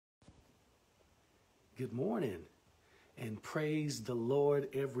Good morning and praise the Lord,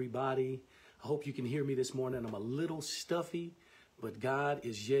 everybody. I hope you can hear me this morning. I'm a little stuffy, but God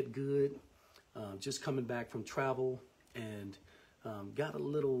is yet good. Just coming back from travel and got a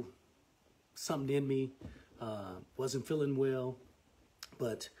little something in me. Wasn't feeling well,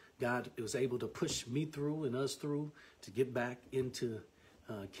 but God was able to push me through and us through to get back into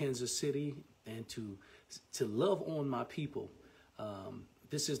Kansas City and to love on my people.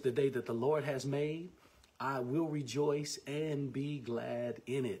 This is the day that the Lord has made. I will rejoice and be glad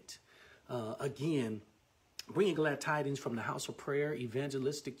in it. Again, bringing glad tidings from the House of Prayer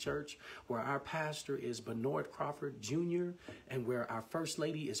Evangelistic Church, where our pastor is Bernard Crawford Jr. and where our First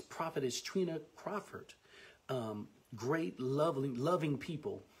Lady is Prophetess Trina Crawford. Great, loving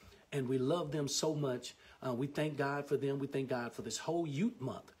people, and we love them so much. We thank God for them. We thank God for this whole Youth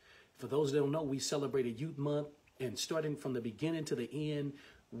Month. For those that don't know, we celebrated Youth Month, and starting from the beginning to the end,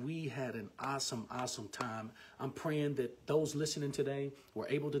 we had an awesome time. I'm praying that those listening today were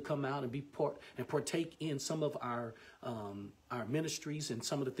able to come out and partake in some of our ministries and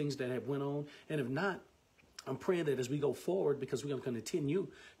some of the things that have went on. And if not, I'm praying that as we go forward, because we're going to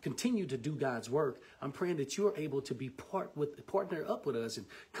continue to do God's work, I'm praying that you're able to be partner up with us and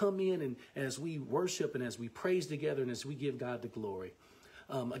come in and as we worship and as we praise together and as we give God the glory.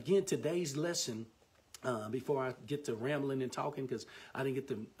 Again, today's lesson. Before I get to rambling and talking, because I didn't get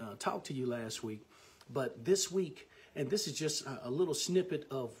to talk to you last week, but this week, and this is just a little snippet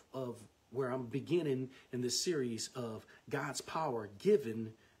of where I'm beginning in this series of God's power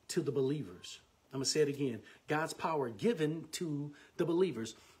given to the believers. I'm going to say it again. God's power given to the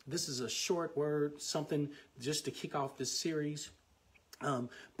believers. This is a short word, something just to kick off this series.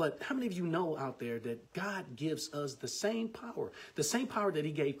 But how many of you know out there that God gives us the same power that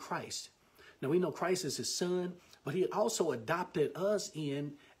he gave Christ? Now, we know Christ is his son, but he also adopted us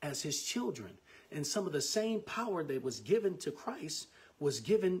in as his children. And some of the same power that was given to Christ was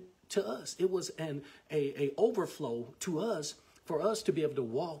given to us. It was an overflow to us for us to be able to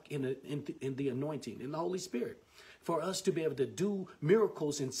walk in the anointing, in the Holy Spirit, for us to be able to do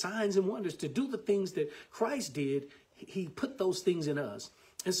miracles and signs and wonders, to do the things that Christ did. He put those things in us.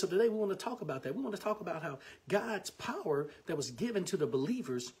 And so today we want to talk about that. We want to talk about how God's power that was given to the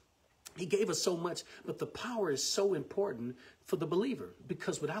believers, he gave us so much, but the power is so important for the believer,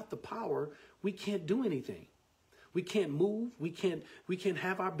 because without the power, we can't do anything. We can't move. We can't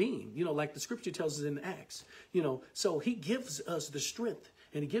have our being, like the scripture tells us in Acts, so he gives us the strength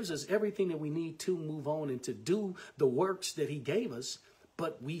and he gives us everything that we need to move on and to do the works that he gave us.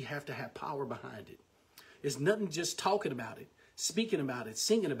 But we have to have power behind it. It's nothing just talking about it, speaking about it,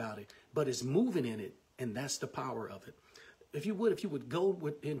 singing about it, but it's moving in it. And that's the power of it. If you would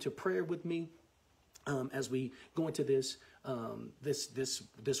go into prayer with me as we go into this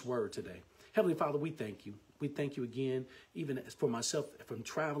word today. Heavenly Father, we thank you. We thank you again, even for myself, from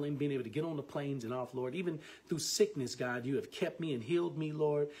traveling, being able to get on the planes and off, Lord. Even through sickness, God, you have kept me and healed me,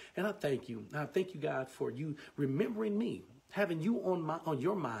 Lord. And I thank you. I thank you, God, for you remembering me, having you on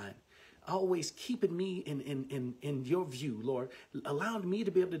your mind, always keeping me in your view, Lord, allowing me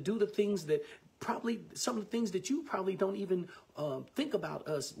to be able to do the things that probably some of the things that you probably don't even think about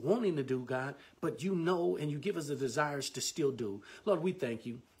us wanting to do, God, but you know, and you give us the desires to still do. Lord, we thank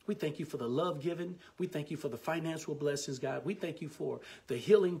you. We thank you for the love given. We thank you for the financial blessings, God. We thank you for the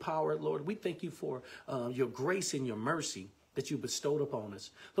healing power, Lord. We thank you for your grace and your mercy that you bestowed upon us.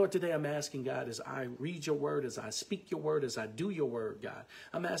 Lord, today I'm asking, God, as I read your word, as I speak your word, as I do your word, God,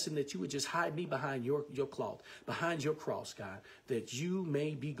 I'm asking that you would just hide me behind your cloth, behind your cross, God, that you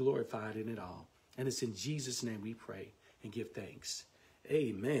may be glorified in it all. And it's in Jesus' name we pray and give thanks.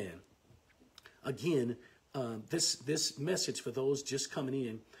 Amen. Again, this message for those just coming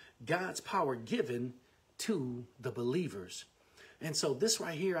in, God's power given to the believers. And so this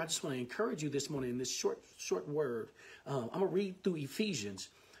right here, I just want to encourage you this morning in this short word. I'm going to read through Ephesians.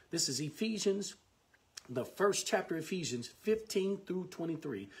 This is Ephesians, the first chapter of Ephesians, 15 through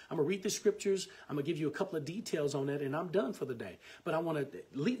 23. I'm going to read the scriptures. I'm going to give you a couple of details on that, and I'm done for the day. But I want to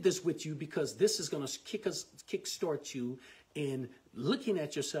leave this with you because this is going to kickstart you in looking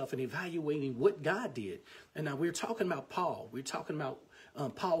at yourself and evaluating what God did. And now we're talking about Paul. We're talking about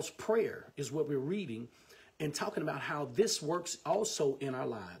Paul's prayer is what we're reading, and talking about how this works also in our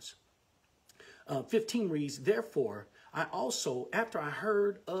lives. 15 reads, "Therefore, I also, after I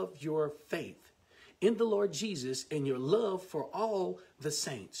heard of your faith in the Lord Jesus and your love for all the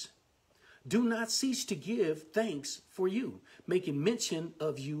saints, do not cease to give thanks for you, making mention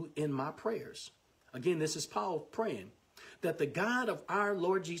of you in my prayers." Again, this is Paul praying, "that the God of our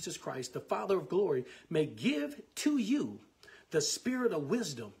Lord Jesus Christ, the Father of glory, may give to you the spirit of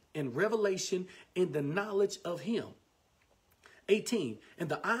wisdom and revelation in the knowledge of him. 18, and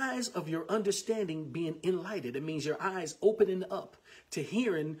the eyes of your understanding being enlightened. It means your eyes opening up to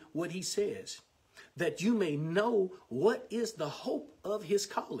hearing what he says, that you may know what is the hope of his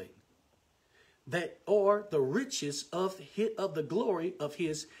calling, that are the riches of the glory of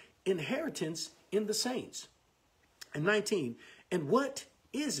his inheritance in the saints. And 19, and what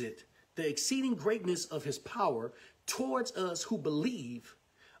is it, the exceeding greatness of his power towards us who believe,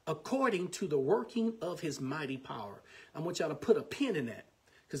 according to the working of his mighty power. I want y'all to put a pin in that,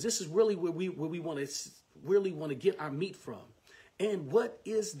 because this is really where we want to get our meat from. And what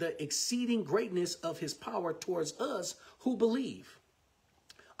is the exceeding greatness of his power towards us who believe,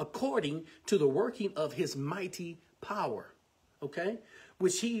 according to the working of his mighty power, okay,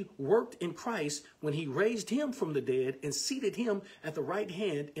 which he worked in Christ when he raised him from the dead and seated him at the right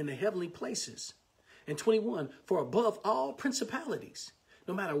hand in the heavenly places. And 21, for above all principalities,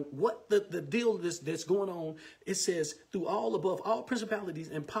 no matter what the deal that's going on, it says, through all, above all principalities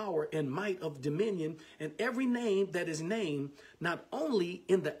and power and might of dominion and every name that is named, not only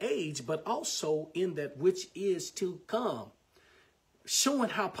in the age, but also in that which is to come. Showing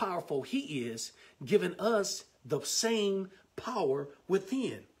how powerful he is, giving us the same power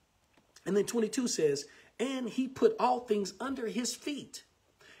within. And then 22 says, and he put all things under his feet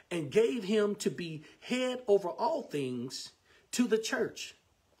and gave him to be head over all things to the church,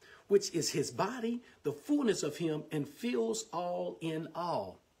 which is his body, the fullness of him, and fills all in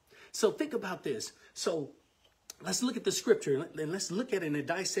all. So think about this. So let's look at the scripture, and let's look at it and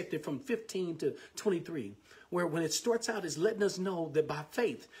dissect it from 15 to 23, where when it starts out, is letting us know that by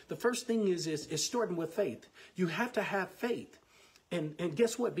faith, the first thing is starting with faith. You have to have faith. And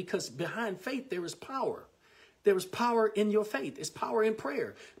guess what? Because behind faith, there is power. There is power in your faith. It's power in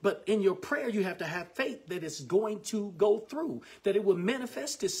prayer. But in your prayer, you have to have faith that it's going to go through, that it will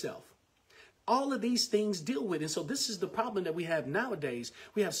manifest itself. All of these things deal with it. And so this is the problem that we have nowadays.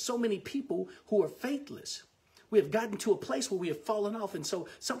 We have so many people who are faithless. We have gotten to a place where we have fallen off. And so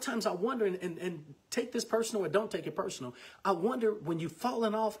sometimes I wonder, and take this personal or don't take it personal, I wonder when you've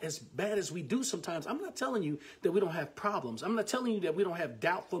fallen off as bad as we do sometimes. I'm not telling you that we don't have problems. I'm not telling you that we don't have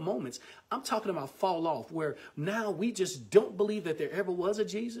doubtful moments. I'm talking about fall off, where now we just don't believe that there ever was a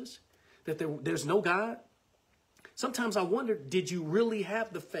Jesus, that there's no God. Sometimes I wonder, did you really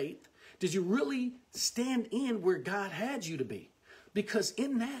have the faith? Did you really stand in where God had you to be? Because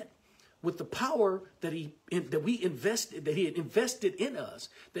in that, with the power that he had invested in us,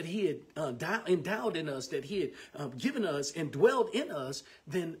 that he had endowed in us, that he had given us and dwelled in us,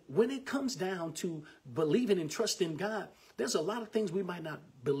 then when it comes down to believing and trusting God, there's a lot of things we might not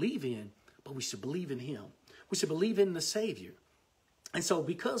believe in, but we should believe in him. We should believe in the Savior. And so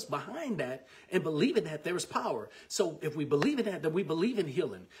because behind that and believing that, there is power. So if we believe in that, then we believe in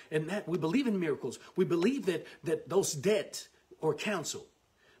healing, and that we believe in miracles. We believe that those debts are canceled.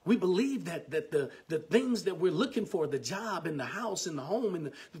 We believe that the things that we're looking for, the job and the house and the home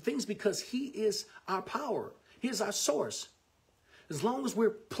and the things, because he is our power. He is our source. As long as we're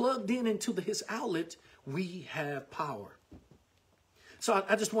plugged into his outlet, we have power. So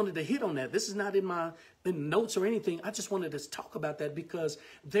I just wanted to hit on that. This is not in notes or anything. I just wanted to talk about that because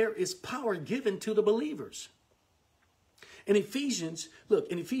there is power given to the believers. In Ephesians, look,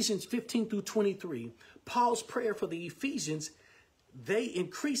 in Ephesians 15 through 23, Paul's prayer for the Ephesians, they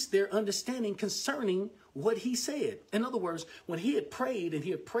increased their understanding concerning what he said. In other words, when he had prayed, and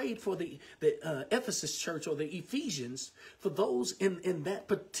he had prayed for the Ephesus church, or the Ephesians, for those in that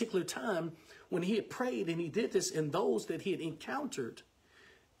particular time, when he had prayed and he did this, and those that he had encountered,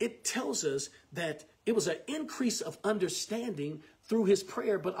 it tells us that it was an increase of understanding through his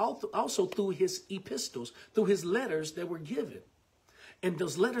prayer, but also through his epistles, through his letters that were given. And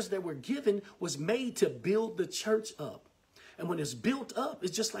those letters that were given was made to build the church up. And when it's built up,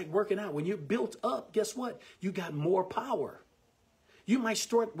 it's just like working out. When you're built up, guess what? You got more power. You might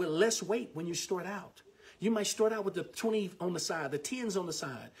start with less weight when you start out. You might start out with the 20 on the side, the 10s on the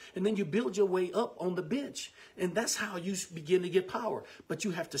side, and then you build your way up on the bench. And that's how you begin to get power. But you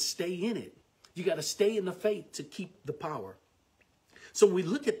have to stay in it. You got to stay in the faith to keep the power. So when we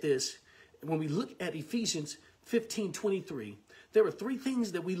look at this, when we look at Ephesians 15:23, there are three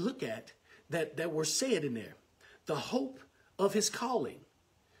things that we look at that were said in there. The hope of his calling.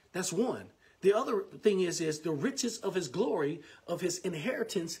 That's one. The other thing is the riches of his glory, of his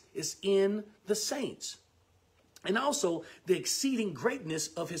inheritance, is in the saints. And also the exceeding greatness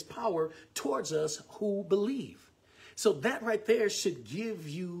of his power towards us who believe. So that right there should give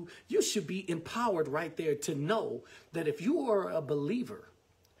you should be empowered right there to know that if you are a believer,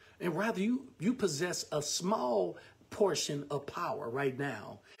 and rather you possess a small portion of power right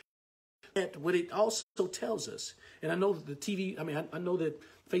now. And what it also tells us, and I know that the TV, I know that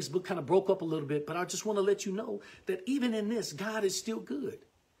Facebook kind of broke up a little bit, but I just want to let you know that even in this, God is still good.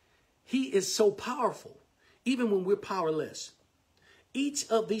 He is so powerful, even when we're powerless. Each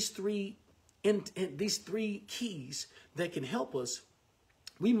of these three keys that can help us,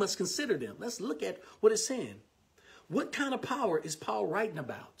 we must consider them. Let's look at what it's saying. What kind of power is Paul writing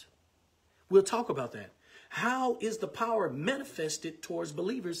about? We'll talk about that. How is the power manifested towards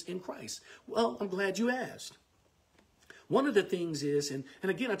believers in Christ? Well, I'm glad you asked. One of the things is, and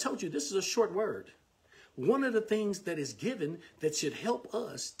again, I told you, this is a short word. One of the things that is given that should help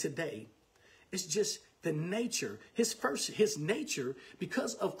us today is just the nature, his nature,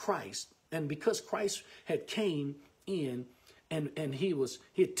 because of Christ, and because Christ had came in and he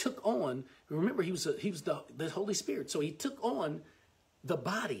took on, remember he was the Holy Spirit. So he took on the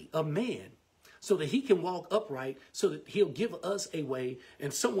body of man so that he can walk upright, so that he'll give us a way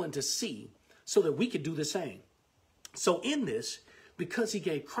and someone to see so that we could do the same. So in this, because he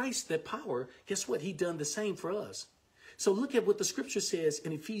gave Christ that power, guess what? He done the same for us. So look at what the scripture says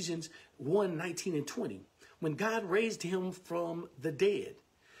in Ephesians 1:19 and 20. When God raised him from the dead.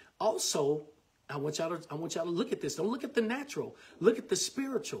 Also, I want y'all to look at this. Don't look at the natural. Look at the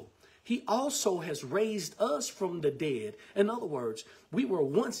spiritual. He also has raised us from the dead. In other words, we were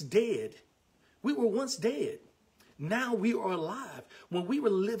once dead. We were once dead. Now we are alive. When we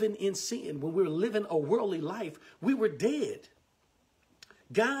were living in sin, when we were living a worldly life, we were dead.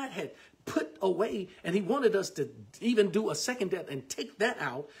 God had put away, and he wanted us to even do a second death and take that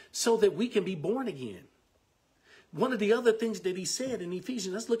out so that we can be born again. One of the other things that he said in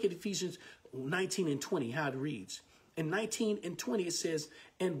Ephesians, let's look at Ephesians 19 and 20, how it reads. In 19 and 20, it says,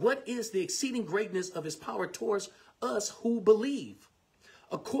 and what is the exceeding greatness of his power towards us who believe,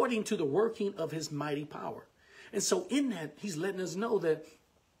 according to the working of his mighty power. And so in that, he's letting us know that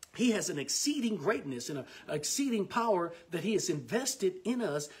he has an exceeding greatness and an exceeding power that he has invested in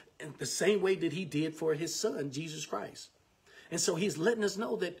us in the same way that he did for his son, Jesus Christ. And so he's letting us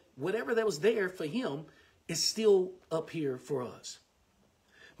know that whatever that was there for him is still up here for us.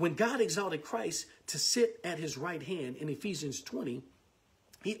 When God exalted Christ to sit at his right hand in Ephesians 20,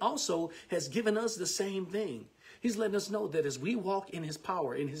 he also has given us the same thing. He's letting us know that as we walk in his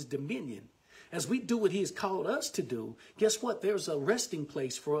power, in his dominion, as we do what he has called us to do, guess what? There's a resting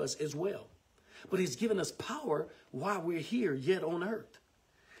place for us as well. But he's given us power while we're here yet on earth.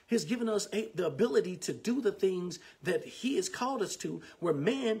 He's given us the ability to do the things that he has called us to,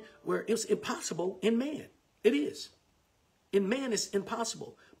 where it's impossible in man. It is. In man, it's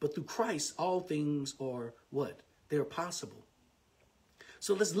impossible. But through Christ, all things are what? They're possible.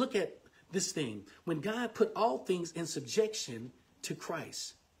 So let's look at this thing. When God put all things in subjection to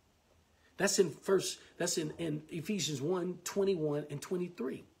Christ. That's in Ephesians 1:21 and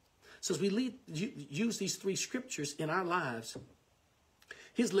 23. So as we use these three scriptures in our lives,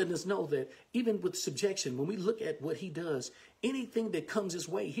 he's letting us know that even with subjection, when we look at what he does, anything that comes his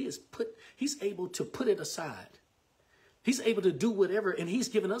way, he's able to put it aside. He's able to do whatever, and he's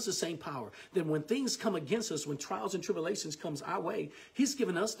given us the same power. Then when things come against us, when trials and tribulations comes our way, he's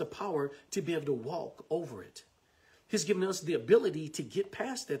given us the power to be able to walk over it. He's given us the ability to get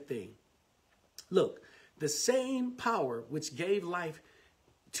past that thing. Look, the same power which gave life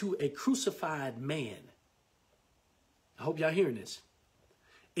to a crucified man, I hope y'all hearing this,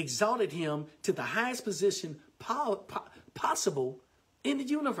 exalted him to the highest position possible in the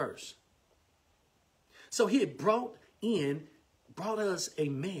universe. So he had brought us a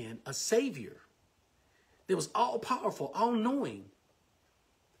man, a savior that was all powerful, all knowing.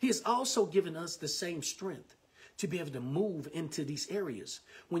 He has also given us the same strength to be able to move into these areas.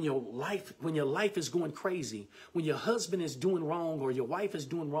 When your life is going crazy, when your husband is doing wrong or your wife is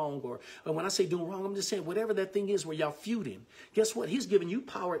doing wrong, or when I say doing wrong, I'm just saying whatever that thing is where y'all feuding. Guess what? He's giving you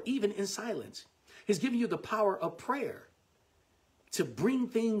power even in silence. He's giving you the power of prayer to bring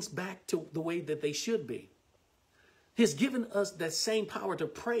things back to the way that they should be. He's given us that same power to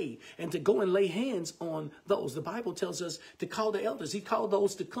pray and to go and lay hands on those. The Bible tells us to call the elders. He called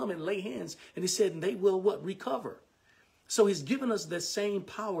those to come and lay hands. And he said, and they will what? Recover. So he's given us that same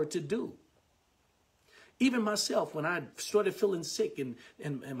power to do. Even myself, when I started feeling sick and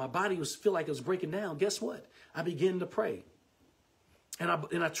my body feel like it was breaking down, guess what? I began to pray. And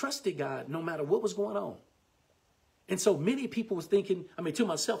I trusted God no matter what was going on. And so many people was thinking, to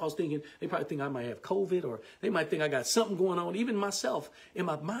myself, I was thinking, they probably think I might have COVID, or they might think I got something going on. Even myself, in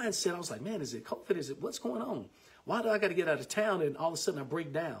my mindset, I was like, man, is it COVID? Is it, what's going on? Why do I got to get out of town and all of a sudden I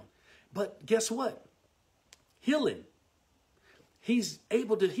break down? But guess what? Healing He's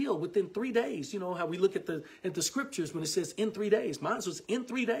able to heal within 3 days. You know how we look at the scriptures when it says in 3 days. Mine was in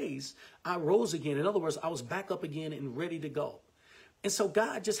 3 days, I rose again. In other words, I was back up again and ready to go. And so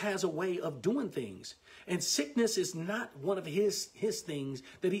God just has a way of doing things. And sickness is not one of his things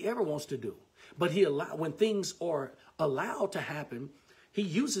that he ever wants to do. But when things are allowed to happen, he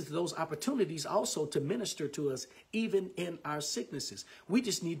uses those opportunities also to minister to us, even in our sicknesses. We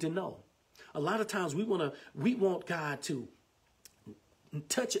just need to know. A lot of times we want God to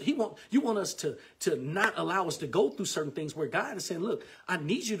touch it. You want us to not allow us to go through certain things where God is saying, look, I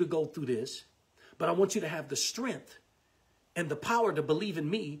need you to go through this, but I want you to have the strength and the power to believe in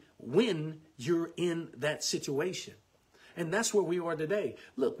me when you're in that situation. And that's where we are today.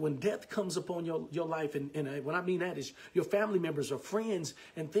 Look, when death comes upon your life, and what I mean that is your family members or friends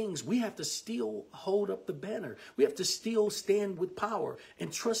and things, we have to still hold up the banner. We have to still stand with power and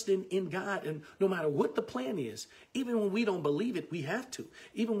trust in God. And no matter what the plan is, even when we don't believe it, we have to.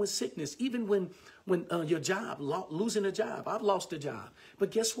 Even with sickness, even when your job, losing a job. I've lost a job.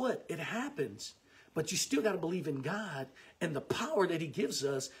 But guess what? It happens. But you still got to believe in God and the power that he gives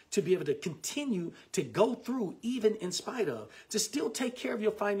us to be able to continue to go through, even in spite of, to still take care of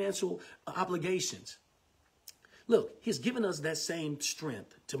your financial obligations. Look, he's given us that same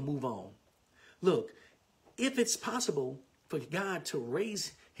strength to move on. Look, if it's possible for God to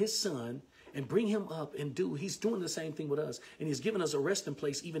raise his son and bring him up and he's doing the same thing with us. And he's given us a resting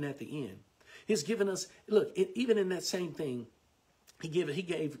place even at the end. He's given us, look, even in that same thing, He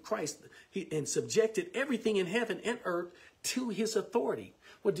gave Christ and subjected everything in heaven and earth to his authority.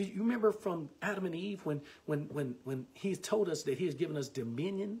 Well, do you remember from Adam and Eve when he told us that he has given us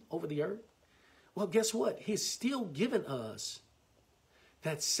dominion over the earth? Well, guess what? He's still given us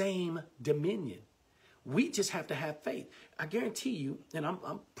that same dominion. We just have to have faith. I guarantee you, and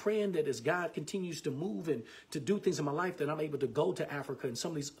I'm praying that as God continues to move and to do things in my life, that I'm able to go to Africa and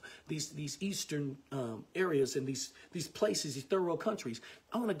some of these eastern areas and these places, these third world countries.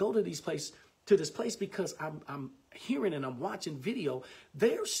 I want to go to this place because I'm hearing and I'm watching video.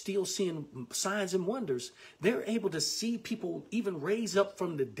 They're still seeing signs and wonders. They're able to see people even raise up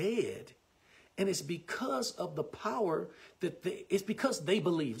from the dead. And it's because of the power it's because they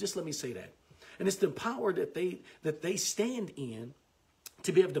believe. Just let me say that. And it's the power that they stand in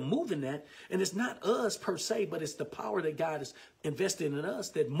to be able to move in that. And it's not us per se, but it's the power that God has invested in us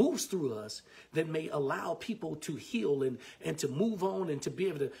that moves through us that may allow people to heal and to move on and to be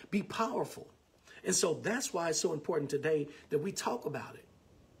able to be powerful. And so that's why it's so important today that we talk about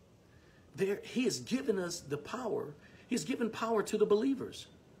it. He has given us the power. He's given power to the believers.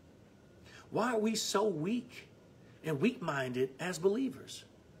 Why are we so weak and weak-minded as believers?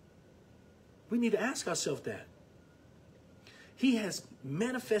 We need to ask ourselves that. He has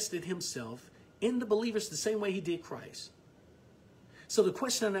manifested himself in the believers the same way he did Christ. So the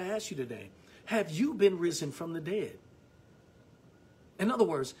question I ask you today, have you been risen from the dead? In other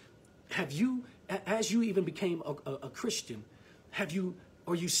words, have you, as you even became a Christian,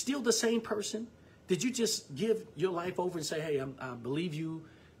 are you still the same person? Did you just give your life over and say, hey, I believe you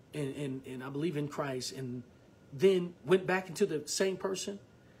and I believe in Christ, and then went back into the same person?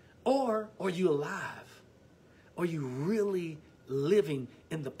 Or are you alive? Are you really living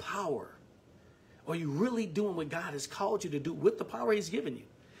in the power? Are you really doing what God has called you to do with the power he's given you?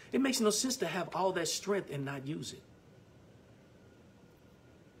 It makes no sense to have all that strength and not use it.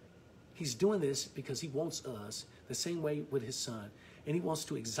 He's doing this because he wants us the same way with his son. And he wants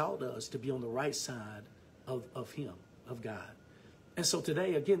to exalt us to be on the right side of him, of God. And so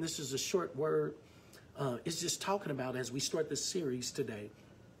today, again, this is a short word. It's just talking about, as we start this series today,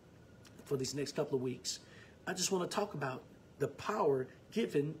 for these next couple of weeks, I just want to talk about the power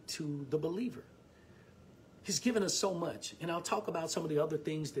given to the believer. He's given us so much. And I'll talk about some of the other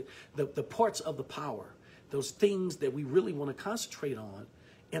things, that the parts of the power, those things that we really want to concentrate on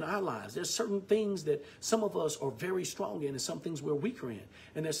in our lives. There's certain things that some of us are very strong in and some things we're weaker in.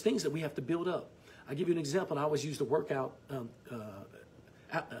 And there's things that we have to build up. I'll give you an example. I always use the workout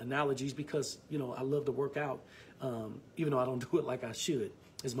analogies because, I love to work out, even though I don't do it like I should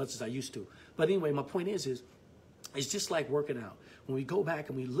as much as I used to. But anyway, my point is it's just like working out. When we go back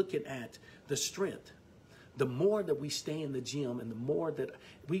and we look at the strength, the more that we stay in the gym and the more that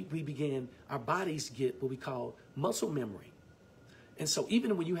we begin, our bodies get what we call muscle memory. And so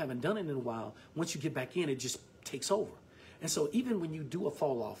even when you haven't done it in a while, once you get back in, it just takes over. And so even when you do a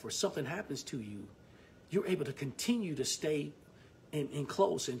fall off or something happens to you, you're able to continue to stay in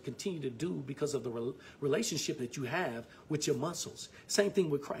close and continue to do because of the relationship that you have with your muscles. Same thing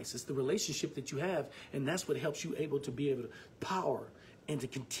with Christ. It's the relationship that you have, and that's what helps you able to be able to power and to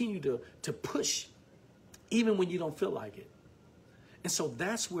continue to push even when you don't feel like it. And so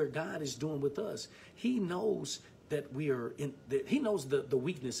that's where God is doing with us. He knows that we are in, that he knows the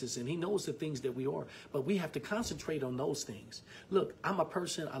weaknesses, and he knows the things that we are, but we have to concentrate on those things. Look, I'm a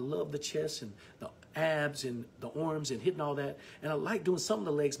person, I love the chest and the abs and the arms and hitting all that. And I like doing some of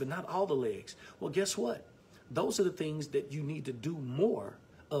the legs, but not all the legs. Well, guess what? Those are the things that you need to do more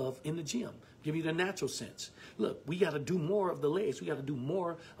of in the gym. Give you the natural sense. Look, we got to do more of the legs. We got to do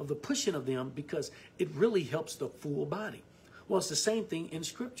more of the pushing of them, because it really helps the full body. Well, it's the same thing in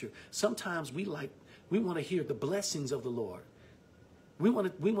Scripture. Sometimes we want to hear the blessings of the Lord. We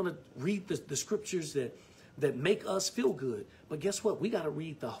want to read the scriptures that make us feel good. But guess what? We got to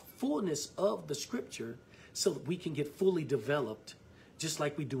read the fullness of the Scripture so that we can get fully developed, just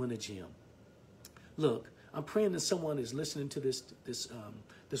like we do in the gym. Look, I'm praying that someone is listening to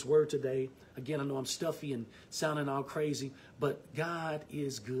this word today. Again, I know I'm stuffy and sounding all crazy, but God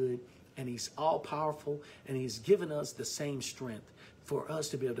is good, and he's all powerful, and he's given us the same strength for us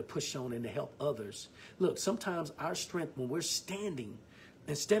to be able to push on and to help others. Look, sometimes our strength, when we're standing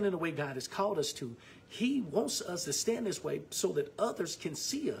the way God has called us to, he wants us to stand this way so that others can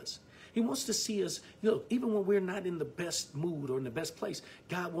see us. He wants to see us, even when we're not in the best mood or in the best place,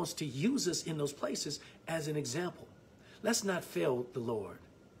 God wants to use us in those places as an example. Let's not fail the Lord.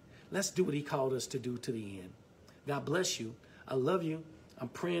 Let's do what he called us to do to the end. God bless you. I love you. I'm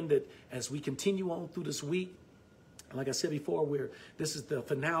praying that as we continue on through this week, like I said before, this is the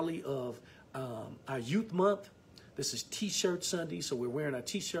finale of our youth month. This is T-shirt Sunday, so we're wearing our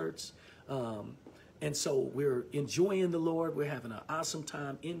T-shirts. And so we're enjoying the Lord. We're having an awesome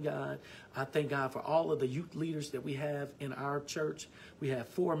time in God. I thank God for all of the youth leaders that we have in our church. We have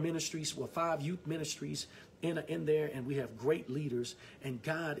 5 youth ministries in there, and we have great leaders. And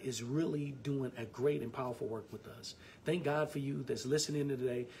God is really doing a great and powerful work with us. Thank God for you that's listening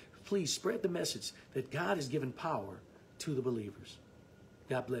today. Please spread the message that God has given power to the believers.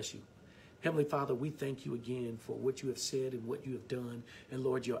 God bless you. Heavenly Father, we thank you again for what you have said and what you have done. And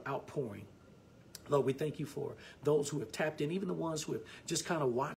Lord, your outpouring. Lord, we thank you for those who have tapped in, even the ones who have just kind of watched